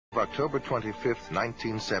October 25,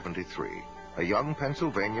 1973, a young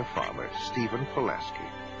Pennsylvania farmer, Stephen Pulaski,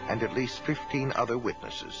 and at least 15 other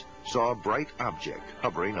witnesses saw a bright object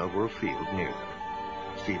hovering over a field near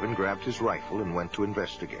them. Stephen grabbed his rifle and went to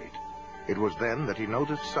investigate. It was then that he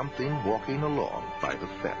noticed something walking along by the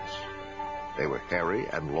fence. They were hairy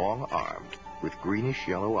and long-armed, with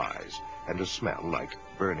greenish-yellow eyes, and a smell like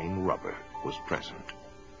burning rubber was present.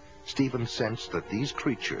 Stephen sensed that these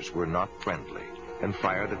creatures were not friendly and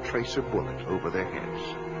fired a tracer bullet over their heads.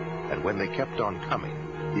 And when they kept on coming,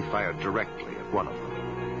 he fired directly at one of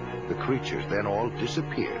them. The creatures then all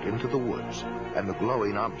disappeared into the woods, and the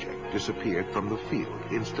glowing object disappeared from the field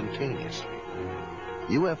instantaneously.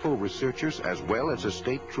 UFO researchers as well as a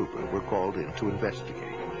state trooper were called in to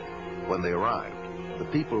investigate. When they arrived, the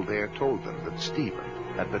people there told them that Stephen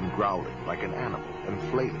had been growling like an animal and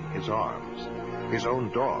flailing his arms. His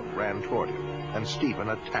own dog ran toward him, and Stephen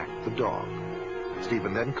attacked the dog.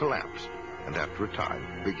 Stephen then collapsed, and after a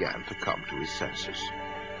time began to come to his senses.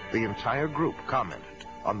 The entire group commented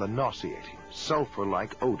on the nauseating,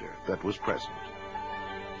 sulfur-like odor that was present.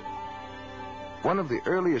 One of the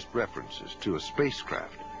earliest references to a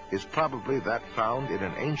spacecraft is probably that found in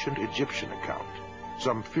an ancient Egyptian account,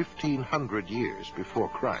 some 1,500 years before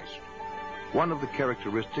Christ. One of the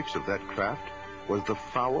characteristics of that craft was the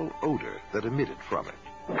foul odor that emitted from it.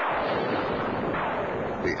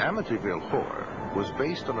 The Amityville Horror was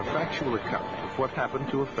based on a factual account of what happened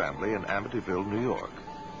to a family in Amityville, New York.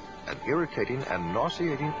 An irritating and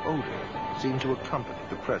nauseating odor seemed to accompany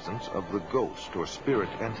the presence of the ghost or spirit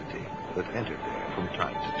entity that entered there from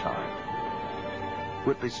time to time.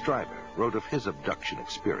 Whitley Strieber wrote of his abduction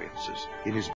experiences in his